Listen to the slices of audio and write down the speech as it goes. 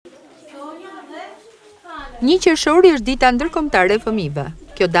1 qershori është dita ndërkombëtare e fëmijëve.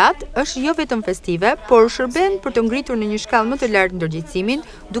 Kjo datë është jo vetëm festive, por shërben për të ngritur në një shkallë më të lartë ndërgjegjësimin,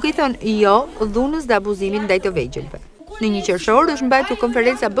 duke i thënë jo dhunës dhe abuzimit ndaj të vegjëlve. Në 1 qershor është mbajtur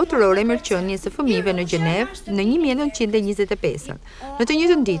konferenca botërore e mirëqenies së fëmijëve në Gjenevë në 1925. Në të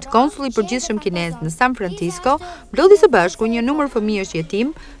njëjtën ditë, konsulli i përgjithshëm kinez në San Francisco mblodhi së bashku një numër fëmijësh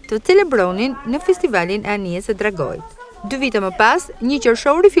jetim të celebronin në festivalin e anijes së dragojit. 2 vite më pas, 1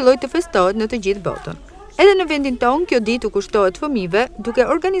 qershori filloi të festohet në të gjithë botën. Edhe në vendin tonë, kjo ditë u kushtohet fëmijëve duke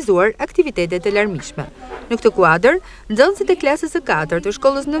organizuar aktivitete të larmishme. Në këtë kuadër, nxënësit e klasës së 4 të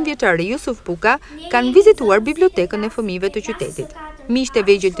shkollës nëntëvjeçare Jusuf Puka kanë vizituar bibliotekën e fëmijëve të qytetit. Miqtë e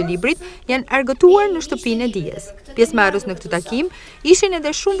vegjël të librit janë argëtuar në shtëpinë e dijes. Pjesëmarrës në këtë takim ishin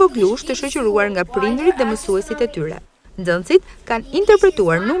edhe shumë voglush të shoqëruar nga prindërit dhe mësuesit e tyre. Nxënësit kanë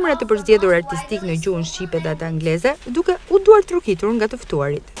interpretuar numra të përzgjedhur artistik në gjuhën shqipe dhe atë angleze, duke u duar trukitur nga të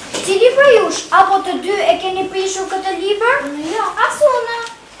ftuarit. Cili prej jush apo të dy e keni prishur këtë libër? Jo, as unë.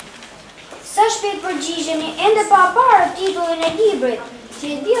 Sa shpejt përgjigjeni, ende pa parë titullin e librit.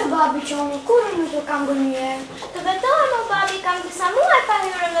 Si e di babi që unë kur nuk e kam gënyer. Të betohem, o babi, kam disa muaj pa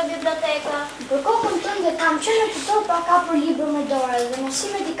hyrë në bibliotekë. Për kokën tënde kam qenë të to pa kapur libër me dorë dhe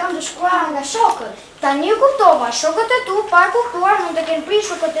mësimet I kam të shkruara nga shokët. Tani e kuptova, shokët e tu pa e kuptuar mund të kenë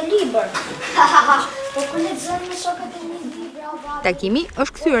prishur këtë libër. Po ku lexojnë me shokët e mi libra, o babi? Takimi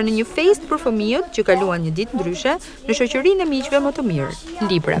është kthyer në një fest për fëmijët që kaluan një ditë ndryshe në shoqërinë e miqve më të mirë,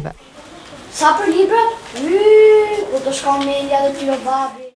 librave. Sa për librat? Po të shkon mendja dhe ty o babi.